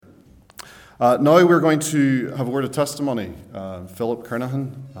Now we're going to have a word of testimony. Philip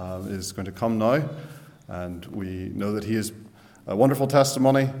Kernahan is going to come now, and we know that he is a wonderful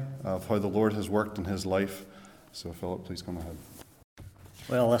testimony of how the Lord has worked in his life. So Philip, please come ahead.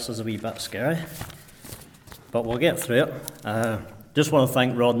 Well, this is a wee bit scary, but we'll get through it. Just want to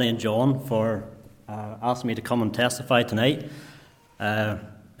thank Rodney and John for asking me to come and testify tonight.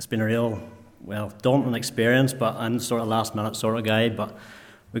 It's been a real, daunting experience, but I'm the sort of last-minute sort of guy, but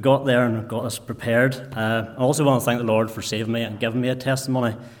we got there and got us prepared. I also want to thank the Lord for saving me and giving me a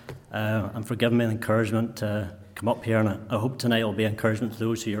testimony and for giving me the encouragement to come up here, and I hope tonight will be encouragement to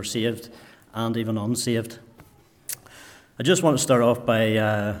those who are saved and even unsaved. I just want to start off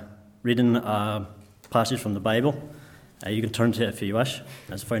by reading a passage from the Bible. You can turn to it if you wish.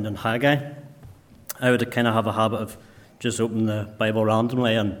 It's found in Haggai. I would kind of have a habit of just opening the Bible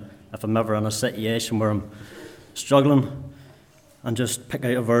randomly, and if I'm ever in a situation where I'm struggling, and just pick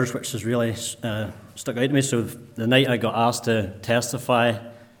out a verse which has really stuck out to me. So the night I got asked to testify,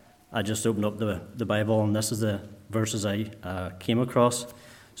 I just opened up the Bible, and this is the verses I came across.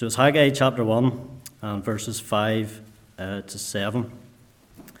 So it's Haggai chapter 1, and verses 5 to 7.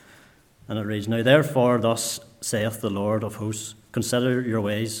 And it reads, "Now therefore thus saith the Lord of hosts, consider your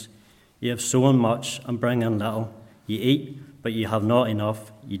ways. Ye have sown much, and bring in little. Ye eat, but ye have not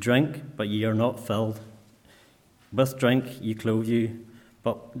enough. Ye drink, but ye are not filled. With drink ye clothe you,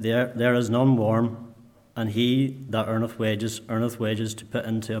 but there is none warm, and he that earneth wages to put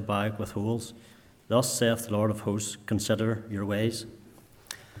into a bag with holes. Thus saith the Lord of hosts, consider your ways."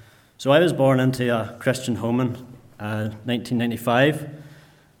 So I was born into a Christian home in 1995,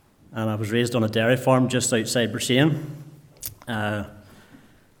 and I was raised on a dairy farm just outside Brisbane. And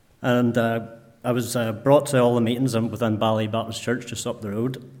I was brought to all the meetings within Bally Baptist Church just up the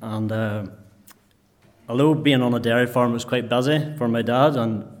road, and although being on a dairy farm was quite busy for my dad,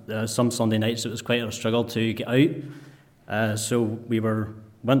 and some Sunday nights it was quite a struggle to get out, so we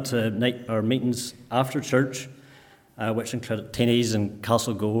went to meetings after church, which included Teenies and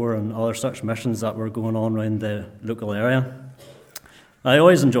Castlegore and other such missions that were going on around the local area. I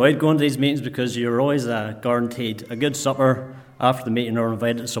always enjoyed going to these meetings because you were always guaranteed a good supper after the meeting, or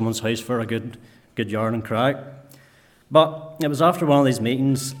invited to someone's house for a good yarn and crack. But it was after one of these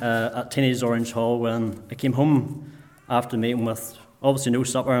meetings at Teenies Orange Hall when I came home after the meeting with obviously no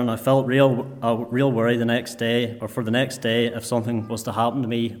supper, and I felt a real worry the next day, or for the next day, if something was to happen to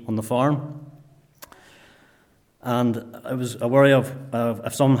me on the farm. And I was a worry of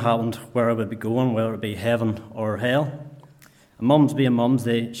if something happened, where I would be going, whether it be heaven or hell. And mums being mums,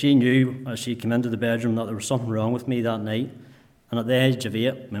 she knew as she came into the bedroom that there was something wrong with me that night. And at the age of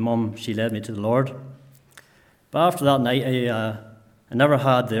 8, my mum, she led me to the Lord. But after that night, I never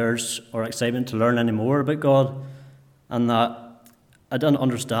had the urge or excitement to learn any more about God, and that I didn't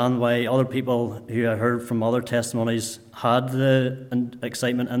understand why other people who I heard from other testimonies had the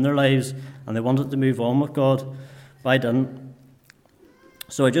excitement in their lives and they wanted to move on with God, but I didn't.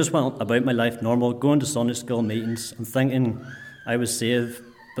 So I just went about my life normal, going to Sunday school meetings and thinking I was saved,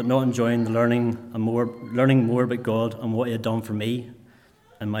 but not enjoying the learning more about God and what He had done for me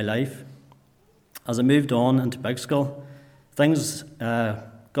in my life. As I moved on into big school, things got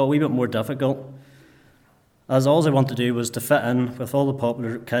a wee bit more difficult, as all I wanted to do was to fit in with all the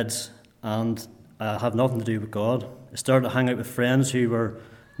popular kids and have nothing to do with God. I started to hang out with friends who were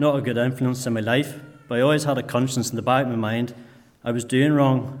not a good influence in my life, but I always had a conscience in the back of my mind. I was doing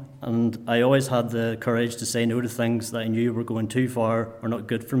wrong, and I always had the courage to say no to things that I knew were going too far or not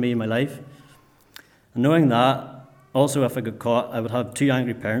good for me in my life. And knowing that, also if I got caught, I would have 2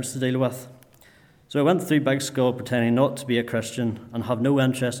 angry parents to deal with. So I went through big school pretending not to be a Christian and have no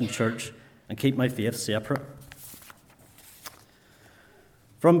interest in church and keep my faith separate.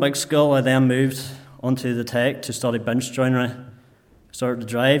 From big school, I then moved onto the Tech to study bench joinery. I started to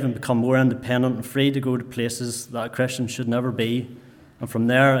drive and become more independent and free to go to places that a Christian should never be. And from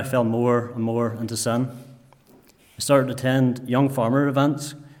there, I fell more and more into sin. I started to attend young farmer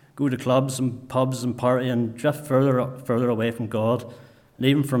events, go to clubs and pubs and party, and drift further away from God, and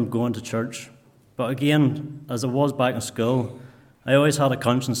even from going to church. But again, as I was back in school, I always had a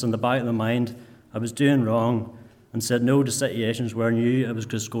conscience in the back of my mind. I was doing wrong and said no to situations where I knew I was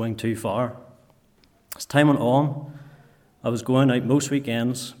just going too far. As time went on, I was going out most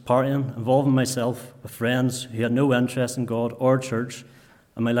weekends, partying, involving myself with friends who had no interest in God or church,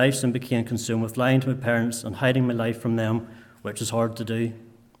 and my life soon became consumed with lying to my parents and hiding my life from them, which is hard to do.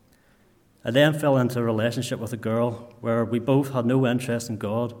 I then fell into a relationship with a girl where we both had no interest in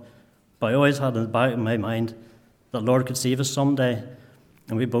God, but I always had in the back of my mind that Lord could save us someday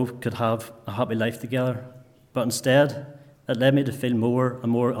and we both could have a happy life together. But instead, it led me to feel more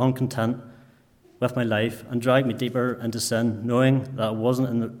and more uncontent with my life and dragged me deeper into sin, knowing that I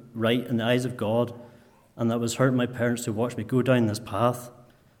wasn't right in the eyes of God and that it was hurting my parents to watch me go down this path.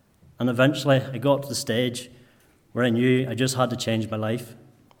 And eventually I got to the stage where I knew I just had to change my life.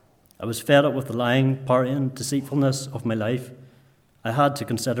 I was fed up with the lying, partying, deceitfulness of my life. I had to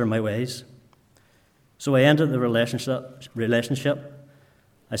consider my ways. So I ended the relationship.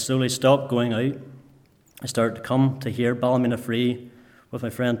 I slowly stopped going out. I started to come to hear Ballymena Free with my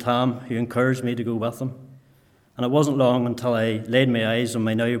friend Tam, who encouraged me to go with him. And it wasn't long until I laid my eyes on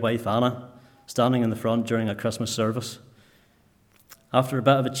my now wife Anna, standing in the front during a Christmas service. After a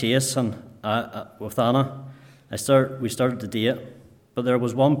bit of a chase with Anna, we started to date, but there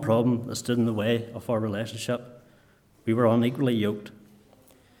was one problem that stood in the way of our relationship. We were unequally yoked.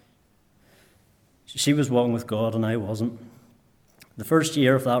 She was walking with God and I wasn't. The first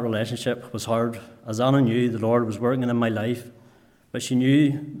year of that relationship was hard, as Anna knew the Lord was working in my life, but she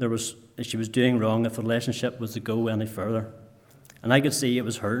knew she was doing wrong if the relationship was to go any further. And I could see it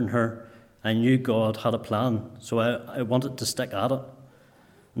was hurting her. I knew God had a plan, so I wanted to stick at it,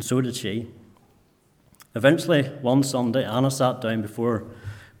 and so did she. Eventually, one Sunday, Anna sat down before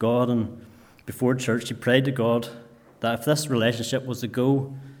God and before church. She prayed to God that if this relationship was to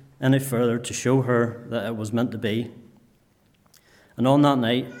go any further, to show her that it was meant to be. And on that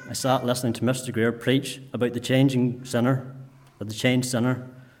night, I sat listening to Mr. Greer preach about the changed sinner.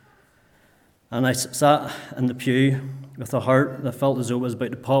 And I sat in the pew with a heart that felt as though it was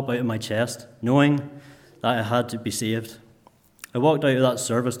about to pop out of my chest, knowing that I had to be saved. I walked out of that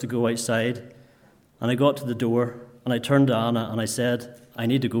service to go outside, and I got to the door, and I turned to Anna and I said, I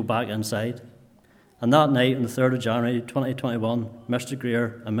need to go back inside. And that night, on the 3rd of January 2021, Mr.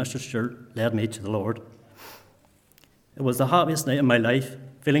 Greer and Mr. Stewart led me to the Lord. It was the happiest night of my life,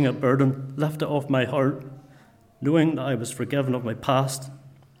 feeling a burden lifted off my heart, knowing that I was forgiven of my past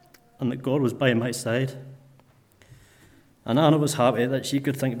and that God was by my side. And Anna was happy that she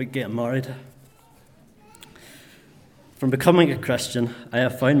could think about getting married. From becoming a Christian, I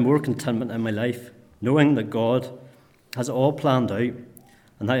have found more contentment in my life, knowing that God has it all planned out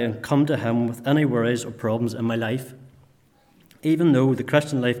and that I can come to Him with any worries or problems in my life. Even though the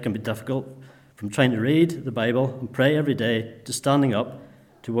Christian life can be difficult, from trying to read the Bible and pray every day to standing up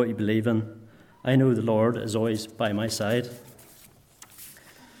to what you believe in, I know the Lord is always by my side.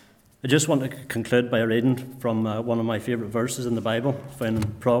 I just want to conclude by reading from one of my favourite verses in the Bible, found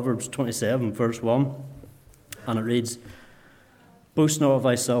in Proverbs 27, verse 1. And it reads, Boast not of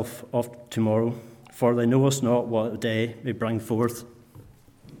thyself of tomorrow, for thou knowest not what the day may bring forth.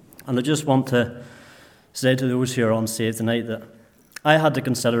 And I just want to say to those who are unsaved tonight that I had to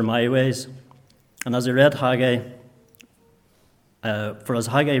consider my ways. And as I read Haggai, for as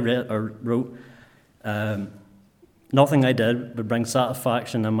Haggai wrote, nothing I did would bring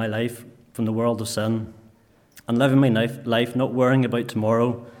satisfaction in my life from the world of sin, and living my life not worrying about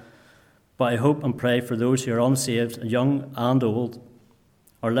tomorrow. But I hope and pray for those who are unsaved, young and old,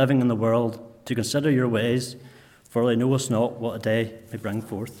 are living in the world, to consider your ways, for they know us not what a day may bring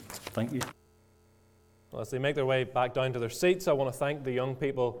forth. Thank you. Well, as they make their way back down to their seats, I want to thank the young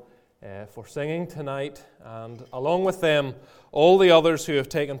people for singing tonight, and along with them, all the others who have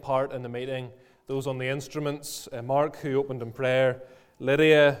taken part in the meeting, those on the instruments, Mark, who opened in prayer,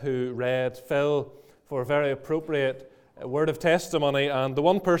 Lydia, who read, Phil, for a very appropriate word of testimony, and the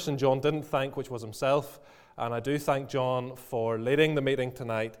one person John didn't thank, which was himself. And I do thank John for leading the meeting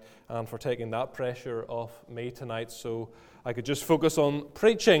tonight and for taking that pressure off me tonight so I could just focus on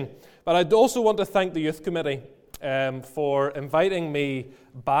preaching. But I also want to thank the youth committee for inviting me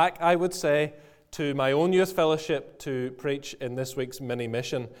back, I would say, to my own youth fellowship to preach in this week's mini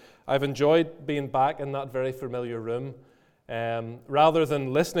mission. I've enjoyed being back in that very familiar room. Rather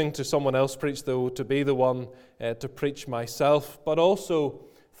than listening to someone else preach, though, to be the one to preach myself, but also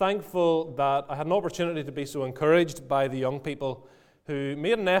thankful that I had an opportunity to be so encouraged by the young people who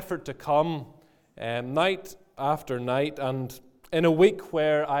made an effort to come night after night, and in a week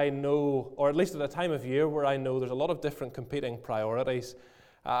where I know, or at least at a time of year where I know there's a lot of different competing priorities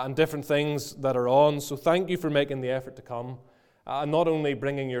and different things that are on. So thank you for making the effort to come, and not only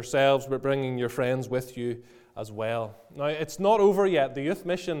bringing yourselves, but bringing your friends with you as well. Now, it's not over yet. The youth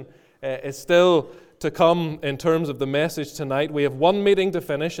mission is still to come in terms of the message tonight. We have one meeting to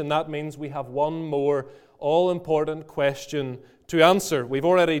finish, and that means we have one more all-important question to answer. We've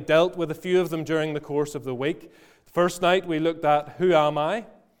already dealt with a few of them during the course of the week. First night we looked at who am I?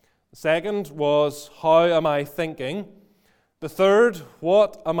 The second was how am I thinking? The third,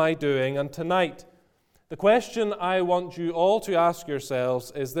 what am I doing? And tonight, the question I want you all to ask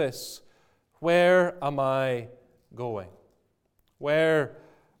yourselves is this: where am I going? Where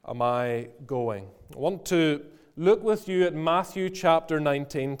am I going? I want to look with you at Matthew chapter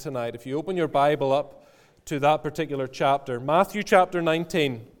 19 tonight. If you open your Bible up to that particular chapter, Matthew chapter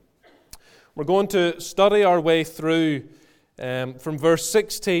 19, we're going to study our way through from verse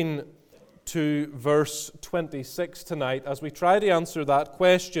 16 to verse 26 tonight as we try to answer that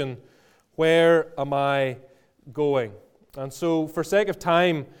question, where am I going? And so, for sake of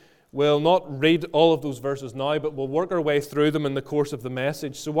time, we'll not read all of those verses now, but we'll work our way through them in the course of the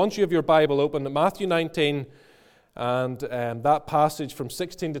message. So once you have your Bible open to Matthew 19 and that passage from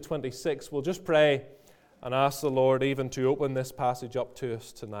 16 to 26, we'll just pray and ask the Lord even to open this passage up to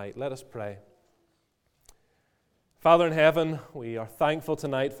us tonight. Let us pray. Father in heaven, we are thankful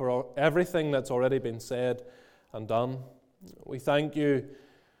tonight for everything that's already been said and done. We thank you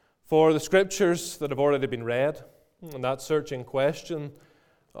for the scriptures that have already been read, and that searching question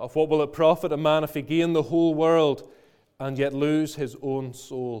of what will it profit a man if he gain the whole world and yet lose his own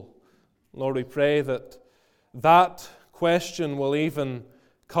soul. Lord, we pray that that question will even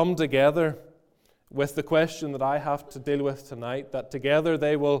come together with the question that I have to deal with tonight, that together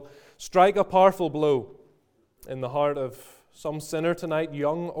they will strike a powerful blow in the heart of some sinner tonight,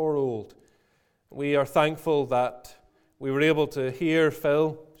 young or old. We are thankful that we were able to hear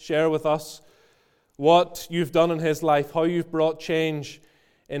Phil share with us what you've done in his life, how you've brought change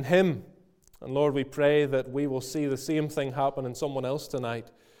in him. And Lord, we pray that we will see the same thing happen in someone else tonight,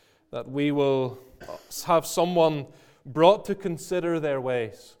 that we will have someone brought to consider their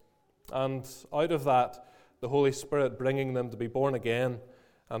ways, and out of that, the Holy Spirit bringing them to be born again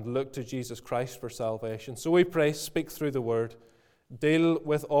and look to Jesus Christ for salvation. So we pray, speak through the word, deal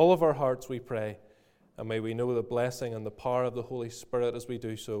with all of our hearts, we pray, and may we know the blessing and the power of the Holy Spirit as we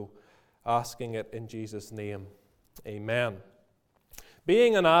do so, asking it in Jesus' name. Amen.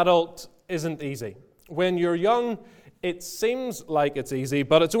 Being an adult isn't easy. When you're young, it seems like it's easy,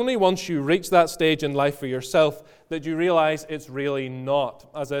 but it's only once you reach that stage in life for yourself that you realize it's really not.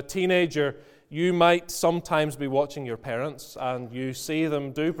 As a teenager, you might sometimes be watching your parents and you see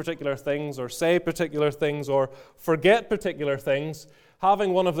them do particular things or say particular things or forget particular things,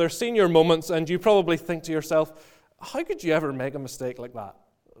 having one of their senior moments, and you probably think to yourself, how could you ever make a mistake like that?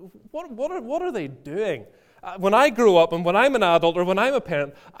 What are they doing? When I grow up and when I'm an adult or when I'm a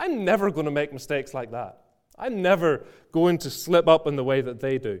parent, I'm never going to make mistakes like that. I'm never going to slip up in the way that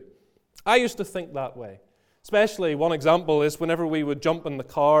they do. I used to think that way. Especially, one example is whenever we would jump in the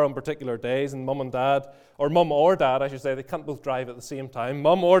car on particular days and mum or dad, I should say, they can't both drive at the same time.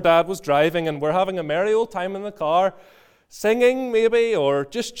 Mum or dad was driving and we're having a merry old time in the car, singing maybe, or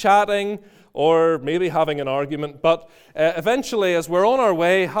just chatting, or maybe having an argument. But eventually, as we're on our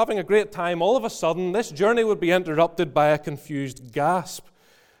way, having a great time, all of a sudden, this journey would be interrupted by a confused gasp.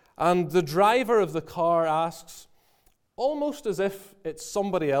 And the driver of the car asks, almost as if it's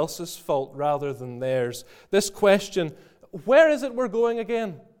somebody else's fault rather than theirs, this question, where is it we're going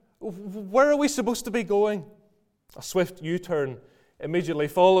again? Where are we supposed to be going? A swift U-turn immediately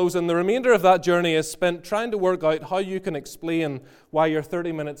follows, and the remainder of that journey is spent trying to work out how you can explain why you're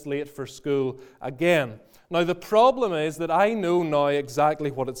 30 minutes late for school again. Now, the problem is that I know now exactly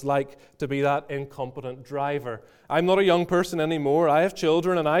what it's like to be that incompetent driver. I'm not a young person anymore. I have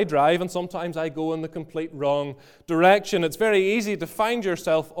children and I drive, and sometimes I go in the complete wrong direction. It's very easy to find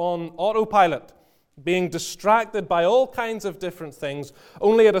yourself on autopilot, being distracted by all kinds of different things,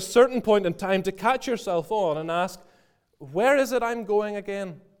 only at a certain point in time to catch yourself on and ask, where is it I'm going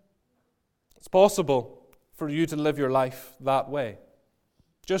again? It's possible for you to live your life that way,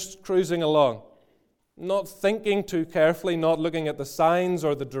 just cruising along, not thinking too carefully, not looking at the signs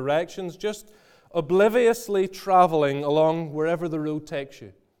or the directions, just obliviously traveling along wherever the road takes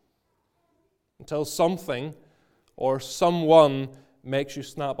you, until something or someone makes you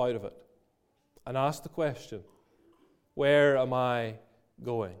snap out of it and ask the question, where am I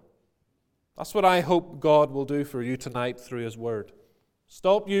going? That's what I hope God will do for you tonight through His Word.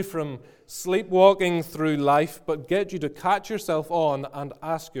 Stop you from sleepwalking through life, but get you to catch yourself on and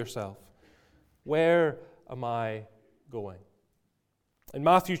ask yourself, where am I going? In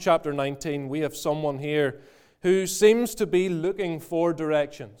Matthew chapter 19, we have someone here who seems to be looking for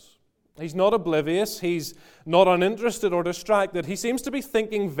directions. He's not oblivious, he's not uninterested or distracted. He seems to be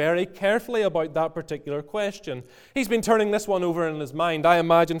thinking very carefully about that particular question. He's been turning this one over in his mind, I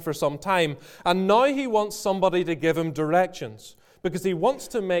imagine, for some time. And now he wants somebody to give him directions, because he wants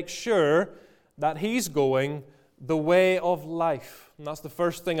to make sure that he's going the way of life. And that's the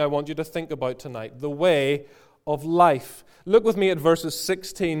first thing I want you to think about tonight, the way of life. Look with me at verses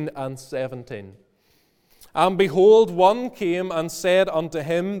 16 and 17. And behold, one came and said unto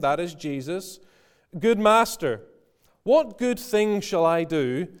him, that is Jesus, Good Master, What good thing shall I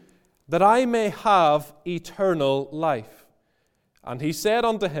do, that I may have eternal life? And he said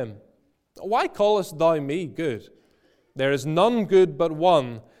unto him, Why callest thou me good? There is none good but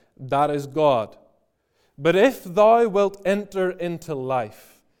one, that is God. But if thou wilt enter into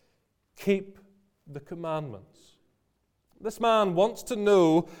life, keep the commandments. This man wants to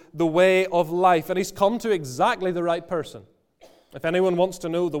know the way of life, and he's come to exactly the right person. If anyone wants to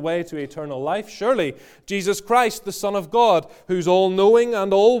know the way to eternal life, surely Jesus Christ, the Son of God, who's all-knowing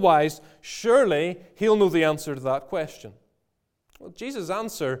and all-wise, surely he'll know the answer to that question. Well, Jesus'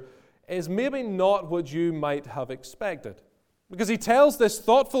 answer is maybe not what you might have expected. Because he tells this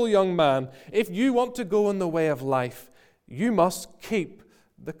thoughtful young man, if you want to go in the way of life, you must keep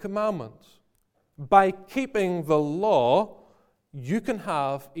the commandments. By keeping the law, you can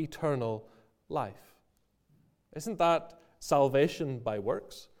have eternal life. Isn't that salvation by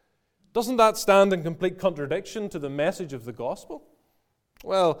works? Doesn't that stand in complete contradiction to the message of the gospel?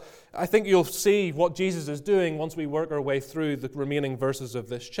 Well, I think you'll see what Jesus is doing once we work our way through the remaining verses of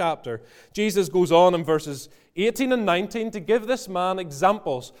this chapter. Jesus goes on in verses 18 and 19 to give this man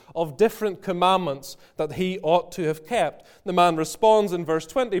examples of different commandments that he ought to have kept. The man responds in verse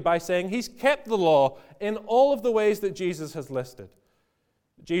 20 by saying he's kept the law in all of the ways that Jesus has listed.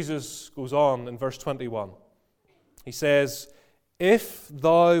 Jesus goes on in verse 21. He says, If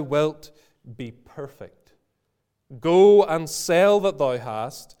thou wilt be perfect, go and sell that thou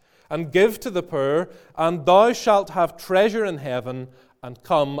hast, and give to the poor, and thou shalt have treasure in heaven, and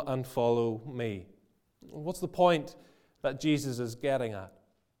come and follow me. What's the point that Jesus is getting at?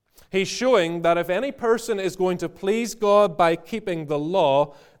 He's showing that if any person is going to please God by keeping the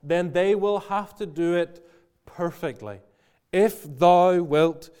law, then they will have to do it perfectly. If thou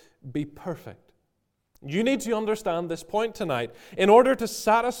wilt be perfect. You need to understand this point tonight. In order to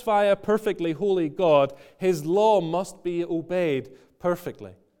satisfy a perfectly holy God, His law must be obeyed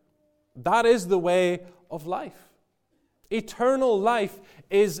perfectly. That is the way of life. Eternal life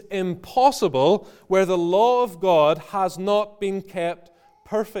is impossible where the law of God has not been kept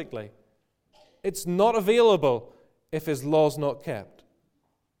perfectly. It's not available if His law's not kept.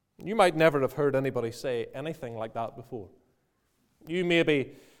 You might never have heard anybody say anything like that before. You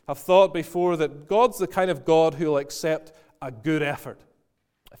maybe have thought before that God's the kind of God who will accept a good effort.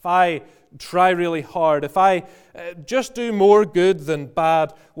 If I try really hard, if I just do more good than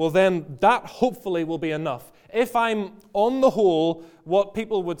bad, well then that hopefully will be enough. If I'm on the whole what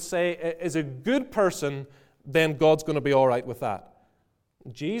people would say is a good person, then God's going to be all right with that.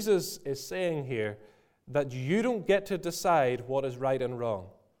 Jesus is saying here that you don't get to decide what is right and wrong.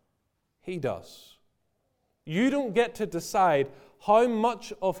 He does. You don't get to decide how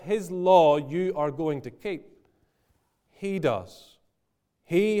much of His law you are going to keep. He does.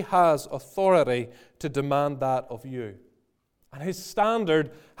 He has authority to demand that of you. And His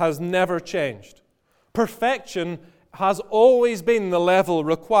standard has never changed. Perfection has always been the level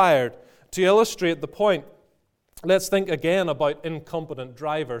required. To illustrate the point, let's think again about incompetent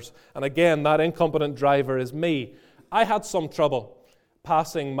drivers. And again, that incompetent driver is me. I had some trouble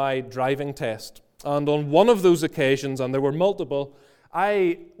passing my driving test. And on one of those occasions, and there were multiple,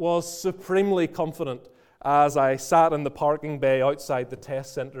 I was supremely confident as I sat in the parking bay outside the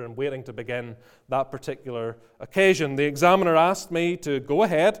test center and waiting to begin that particular occasion. The examiner asked me to go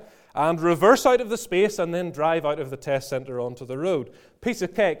ahead and reverse out of the space and then drive out of the test center onto the road. Piece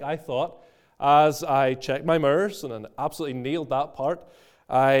of cake, I thought, as I checked my mirrors and absolutely nailed that part.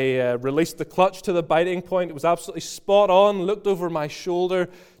 I released the clutch to the biting point. It was absolutely spot on, looked over my shoulder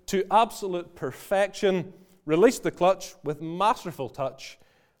to absolute perfection, released the clutch with masterful touch,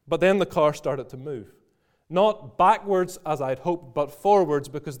 but then the car started to move. Not backwards as I'd hoped, but forwards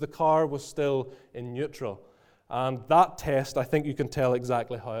because the car was still in neutral. And that test, I think you can tell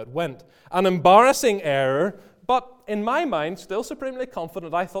exactly how it went. An embarrassing error, but in my mind, still supremely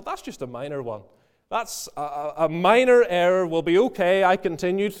confident, I thought that's just a minor one. That's a minor error, will be okay. I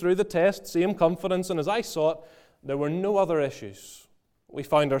continued through the test, same confidence, and as I saw it, there were no other issues. We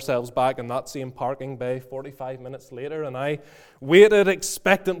found ourselves back in that same parking bay 45 minutes later, and I waited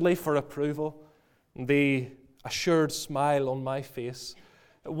expectantly for approval. The assured smile on my face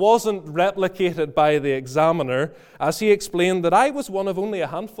wasn't replicated by the examiner as he explained that I was one of only a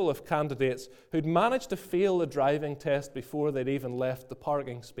handful of candidates who'd managed to fail the driving test before they'd even left the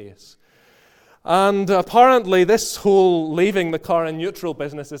parking space. And apparently this whole leaving the car in neutral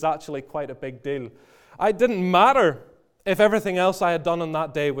business is actually quite a big deal. It didn't matter if everything else I had done on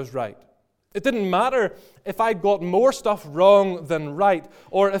that day was right. It didn't matter if I got more stuff wrong than right,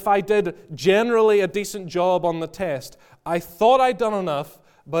 or if I did generally a decent job on the test. I thought I'd done enough,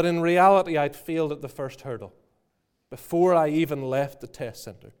 but in reality I'd failed at the first hurdle. before I even left the test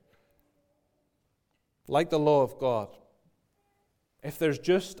center. Like the law of God, if there's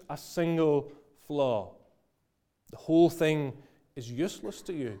just a single flaw, the whole thing is useless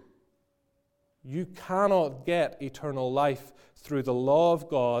to you. You cannot get eternal life through the law of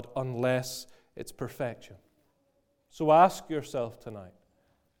God unless it's perfection. So ask yourself tonight,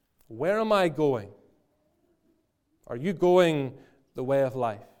 where am I going? Are you going the way of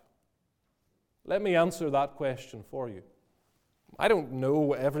life? Let me answer that question for you. I don't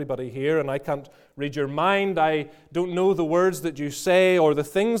know everybody here, and I can't read your mind. I don't know the words that you say or the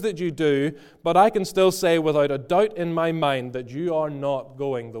things that you do, but I can still say without a doubt in my mind that you are not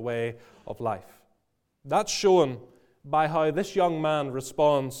going the way of life. That's shown by how this young man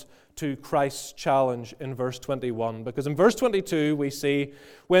responds to Christ's challenge in verse 21. Because in verse 22 we see,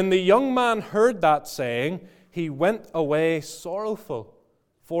 when the young man heard that saying, he went away sorrowful,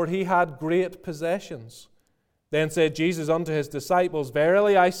 for he had great possessions. Then said Jesus unto his disciples,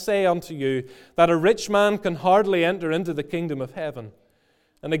 Verily I say unto you, that a rich man can hardly enter into the kingdom of heaven.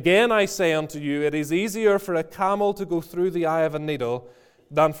 And again I say unto you, it is easier for a camel to go through the eye of a needle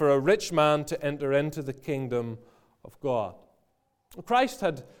than for a rich man to enter into the kingdom of God. Christ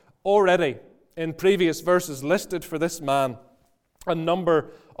had already, in previous verses, listed for this man a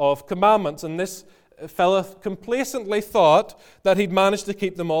number of commandments, and this fellow complacently thought that he'd managed to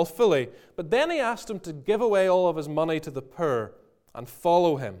keep them all fully. But then he asked him to give away all of his money to the poor and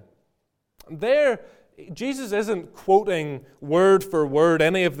follow him. And there, Jesus isn't quoting word for word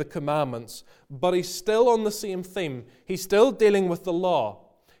any of the commandments, but he's still on the same theme. He's still dealing with the law.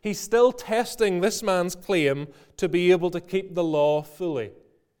 He's still testing this man's claim to be able to keep the law fully.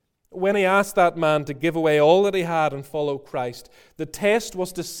 When he asked that man to give away all that he had and follow Christ, the test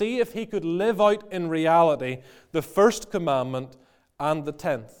was to see if he could live out in reality the first commandment and the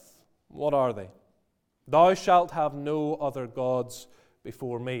 10th. What are they? Thou shalt have no other gods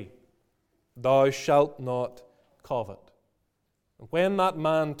before me. Thou shalt not covet. And when that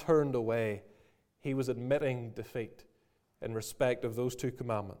man turned away, he was admitting defeat in respect of those two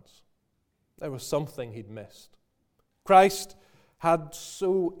commandments. There was something he'd missed. Christ had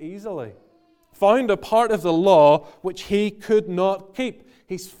so easily found a part of the law which he could not keep.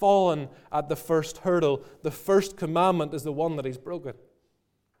 He's fallen at the first hurdle. The first commandment is the one that he's broken.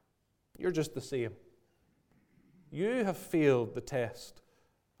 You're just the same. You have failed the test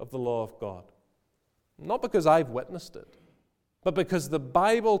of the law of God. Not because I've witnessed it, but because the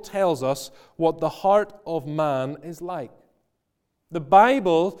Bible tells us what the heart of man is like. The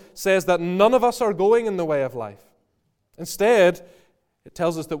Bible says that none of us are going in the way of life. Instead, it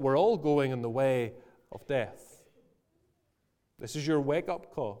tells us that we're all going in the way of death. This is your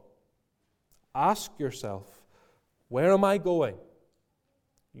wake-up call. Ask yourself, where am I going?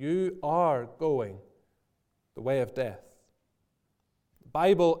 You are going the way of death. The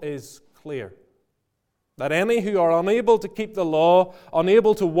Bible is clear that any who are unable to keep the law,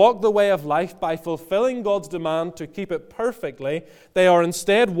 unable to walk the way of life by fulfilling God's demand to keep it perfectly, they are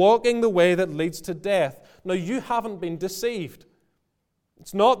instead walking the way that leads to death. Now, you haven't been deceived.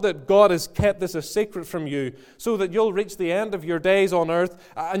 It's not that God has kept this a secret from you so that you'll reach the end of your days on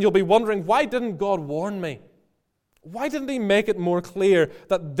earth and you'll be wondering, why didn't God warn me? Why didn't He make it more clear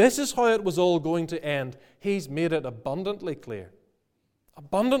that this is how it was all going to end? He's made it abundantly clear.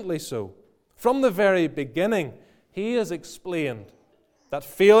 Abundantly so. From the very beginning, He has explained that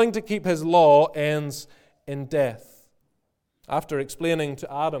failing to keep His law ends in death. After explaining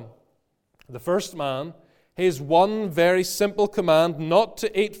to Adam, the first man, his one very simple command not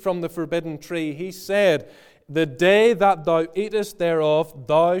to eat from the forbidden tree, He said, "The day that thou eatest thereof,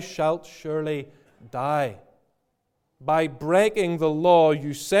 thou shalt surely die." By breaking the law,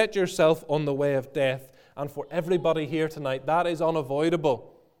 you set yourself on the way of death. And for everybody here tonight, that is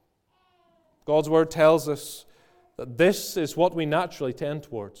unavoidable. God's Word tells us that this is what we naturally tend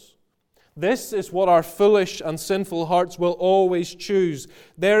towards. This is what our foolish and sinful hearts will always choose.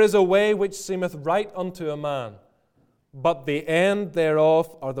 There is a way which seemeth right unto a man, but the end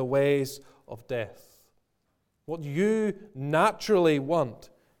thereof are the ways of death. What you naturally want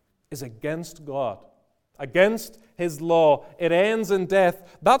is against God, against His law. It ends in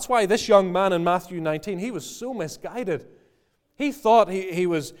death. That's why this young man in Matthew 19, he was so misguided. He thought he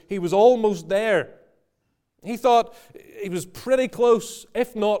was almost there. He thought he was pretty close,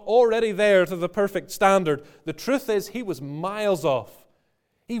 if not already there, to the perfect standard. The truth is, he was miles off.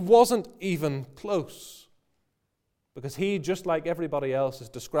 He wasn't even close. Because he, just like everybody else, is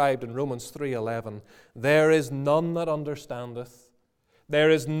described in Romans 3:11. There is none that understandeth. There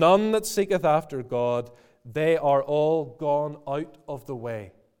is none that seeketh after God. They are all gone out of the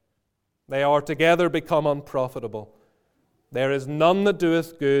way. They are together become unprofitable. There is none that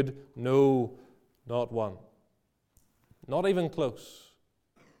doeth good, no, not one. Not even close.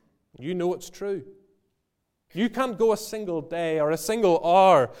 You know it's true. You can't go a single day or a single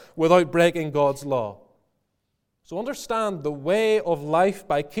hour without breaking God's law. So understand the way of life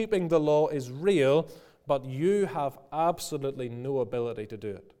by keeping the law is real, but you have absolutely no ability to do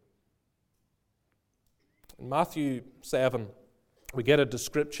it. In Matthew 7, we get a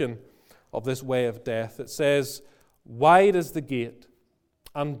description of this way of death. It says, "Wide is the gate,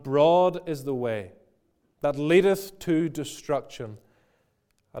 and broad is the way that leadeth to destruction,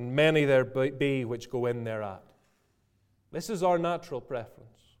 and many there be which go in thereat." This is our natural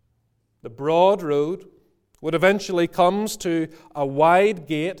preference. The broad road would eventually comes to a wide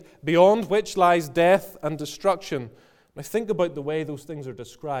gate beyond which lies death and destruction. Now think about the way those things are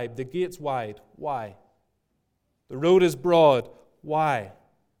described. The gate's wide. Why? The road is broad. Why?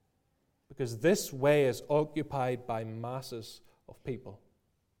 Because this way is occupied by masses of people.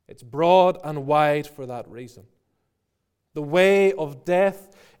 It's broad and wide for that reason. The way of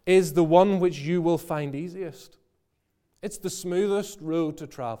death is the one which you will find easiest. It's the smoothest road to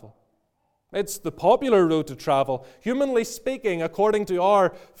travel. It's the popular road to travel. Humanly speaking, according to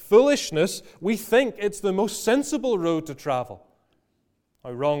our foolishness, we think it's the most sensible road to travel.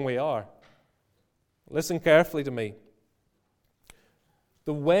 How wrong we are. Listen carefully to me.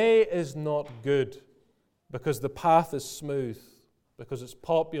 The way is not good because the path is smooth, because it's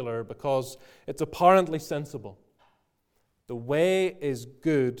popular, because it's apparently sensible. The way is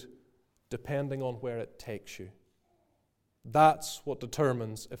good depending on where it takes you. That's what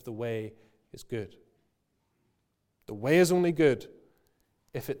determines if the way is good. The way is only good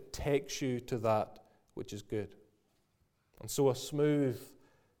if it takes you to that which is good. And so a smooth,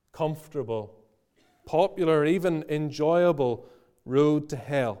 comfortable, popular, even enjoyable road to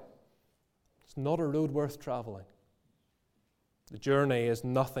hell, it's not a road worth traveling. The journey is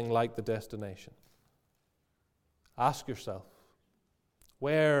nothing like the destination. Ask yourself,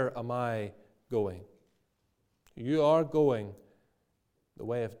 where am I going? You are going the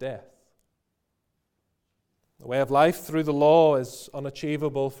way of death. The way of life through the law is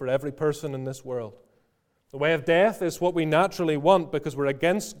unachievable for every person in this world. The way of death is what we naturally want because we're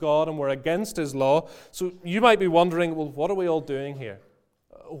against God and we're against His law. So you might be wondering, well, what are we all doing here?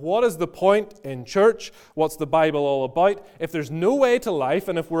 What is the point in church? What's the Bible all about? If there's no way to life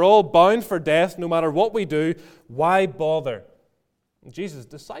and if we're all bound for death no matter what we do, why bother? Jesus'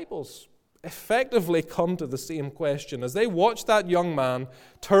 disciples effectively come to the same question as they watch that young man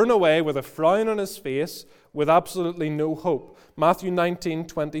turn away with a frown on his face with absolutely no hope. Matthew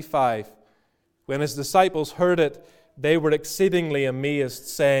 19:25. When his disciples heard it, they were exceedingly amazed,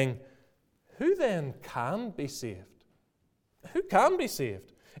 saying, "Who then can be saved?" Who can be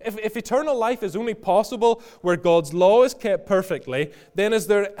saved? If eternal life is only possible where God's law is kept perfectly, then is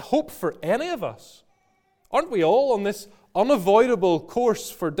there hope for any of us? Aren't we all on this unavoidable course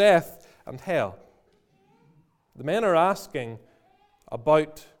for death and hell? The men are asking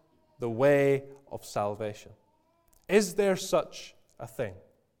about the way of salvation. Is there such a thing?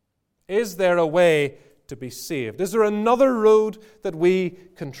 Is there a way to be saved? Is there another road that we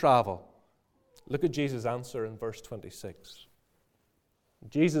can travel? Look at Jesus' answer in verse 26.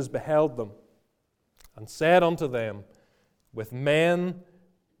 Jesus beheld them and said unto them, "With men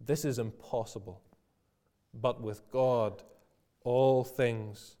this is impossible, but with God all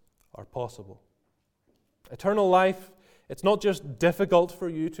things are possible." Eternal life, it's not just difficult for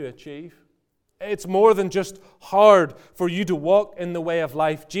you to achieve. It's more than just hard for you to walk in the way of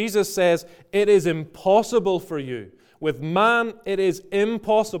life. Jesus says it is impossible for you. With man, it is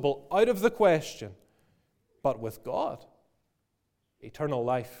impossible, out of the question. But with God, eternal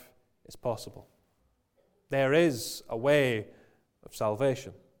life is possible. There is a way of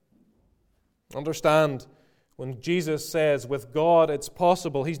salvation. Understand, when Jesus says with God it's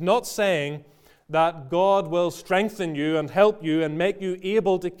possible, He's not saying that God will strengthen you and help you and make you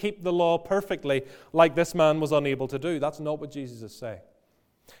able to keep the law perfectly like this man was unable to do. That's not what Jesus is saying.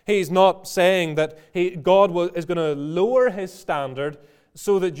 He's not saying that God is going to lower His standard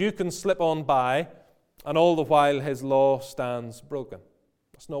so that you can slip on by and all the while His law stands broken.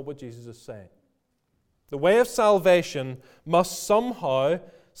 That's not what Jesus is saying. The way of salvation must somehow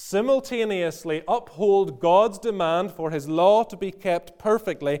simultaneously uphold God's demand for His law to be kept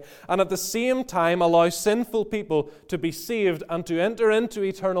perfectly and at the same time allow sinful people to be saved and to enter into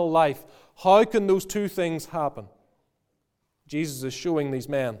eternal life. How can those two things happen? Jesus is showing these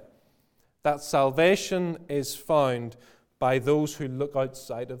men that salvation is found by those who look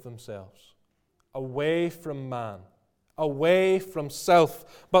outside of themselves, away from man, away from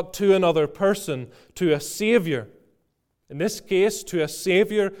self, but to another person, to a Savior. In this case, to a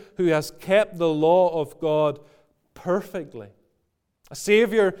Savior who has kept the law of God perfectly. A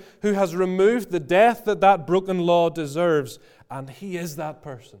Savior who has removed the death that broken law deserves. And He is that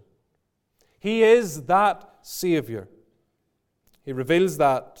person. He is that Savior. He reveals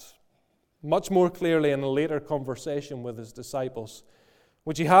that much more clearly in a later conversation with His disciples,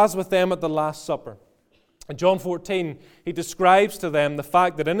 which He has with them at the Last Supper. In John 14, He describes to them the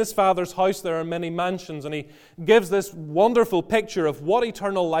fact that in His Father's house there are many mansions, and He gives this wonderful picture of what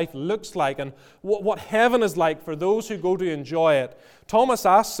eternal life looks like and what heaven is like for those who go to enjoy it. Thomas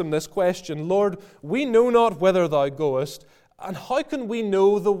asks Him this question, Lord, we know not whither Thou goest, and how can we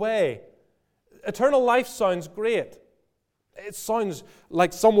know the way? Eternal life sounds great. It sounds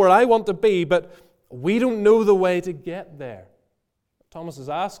like somewhere I want to be, but we don't know the way to get there. Thomas is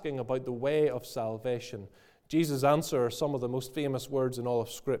asking about the way of salvation. Jesus' answer are some of the most famous words in all of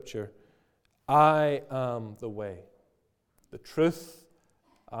Scripture. I am the way, the truth,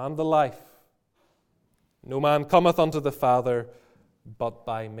 and the life. No man cometh unto the Father but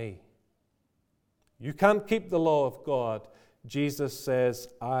by me. You can't keep the law of God. Jesus says,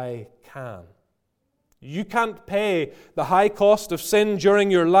 I can. You can't pay the high cost of sin during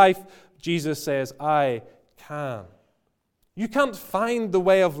your life. Jesus says, I can. You can't find the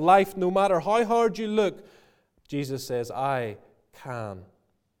way of life no matter how hard you look. Jesus says, I can.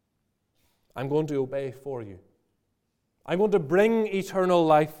 I'm going to obey for you. I'm going to bring eternal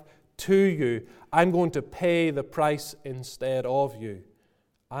life to you. I'm going to pay the price instead of you.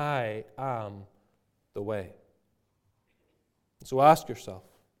 I am the way. So ask yourself,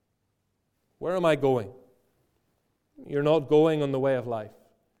 where am I going? You're not going on the way of life.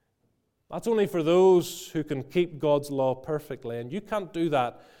 That's only for those who can keep God's law perfectly, and you can't do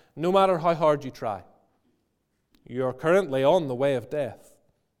that no matter how hard you try. You are currently on the way of death.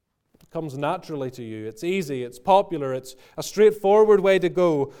 It comes naturally to you. It's easy, it's popular, it's a straightforward way to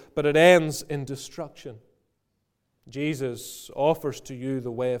go, but it ends in destruction. Jesus offers to you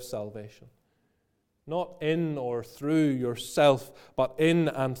the way of salvation. Not in or through yourself, but in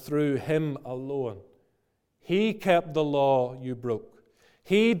and through Him alone. He kept the law you broke.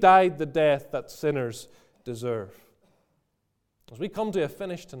 He died the death that sinners deserve. As we come to a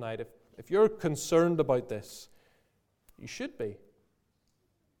finish tonight, if you're concerned about this, you should be.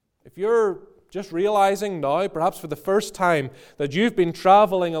 If you're just realizing now, perhaps for the first time, that you've been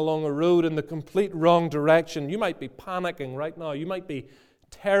traveling along a road in the complete wrong direction, you might be panicking right now. You might be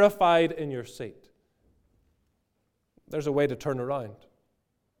terrified in your seat. There's a way to turn around.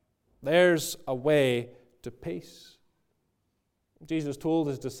 There's a way to peace. Jesus told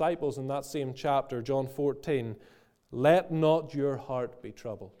His disciples in that same chapter, John 14, let not your heart be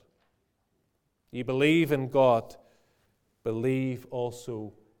troubled. Ye believe in God, believe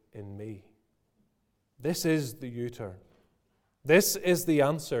also in me. This is the U-turn. This is the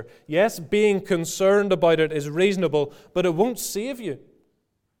answer. Yes, being concerned about it is reasonable, but it won't save you.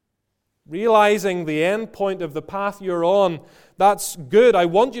 Realizing the end point of the path you're on, that's good. I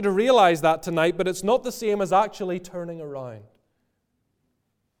want you to realize that tonight, but it's not the same as actually turning around.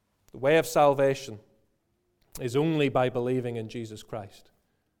 The way of salvation is only by believing in Jesus Christ.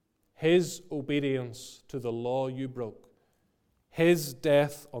 His obedience to the law you broke. His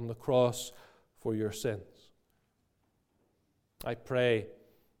death on the cross for your sins. I pray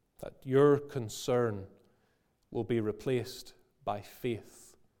that your concern will be replaced by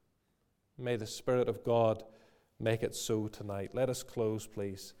faith. May the Spirit of God make it so tonight. Let us close,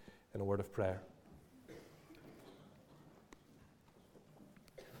 please, in a word of prayer.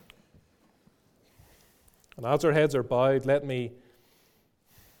 And as our heads are bowed, let me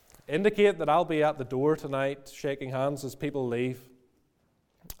indicate that I'll be at the door tonight shaking hands as people leave.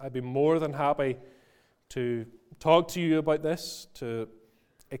 I'd be more than happy to talk to you about this, to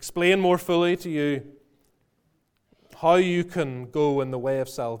explain more fully to you how you can go in the way of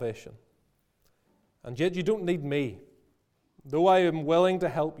salvation. And yet you don't need me. Though I am willing to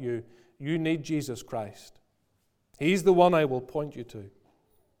help you, you need Jesus Christ. He's the one I will point you to.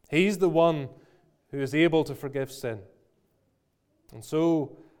 He's the one who is able to forgive sin. And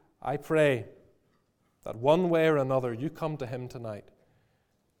so I pray that one way or another you come to Him tonight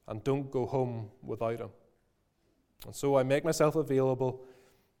and don't go home without Him. And so I make myself available.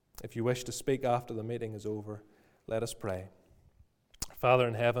 If you wish to speak after the meeting is over, let us pray. Father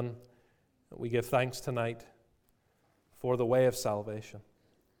in heaven, we give thanks tonight for the way of salvation.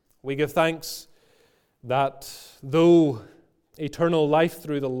 We give thanks that though eternal life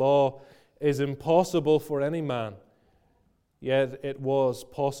through the law is impossible for any man, yet it was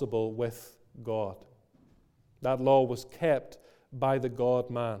possible with God. That law was kept by the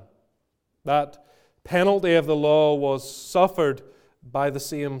God-man. That penalty of the law was suffered by the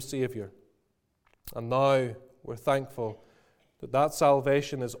same Saviour. And now we're thankful that that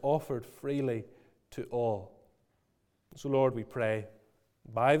salvation is offered freely to all. So Lord, we pray,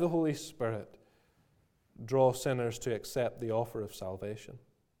 by the Holy Spirit, draw sinners to accept the offer of salvation,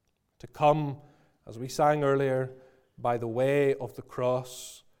 to come, as we sang earlier, by the way of the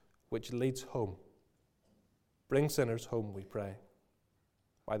cross which leads home. Bring sinners home, we pray,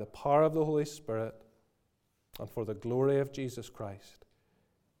 by the power of the Holy Spirit and for the glory of Jesus Christ.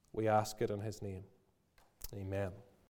 We ask it in his name. Amen.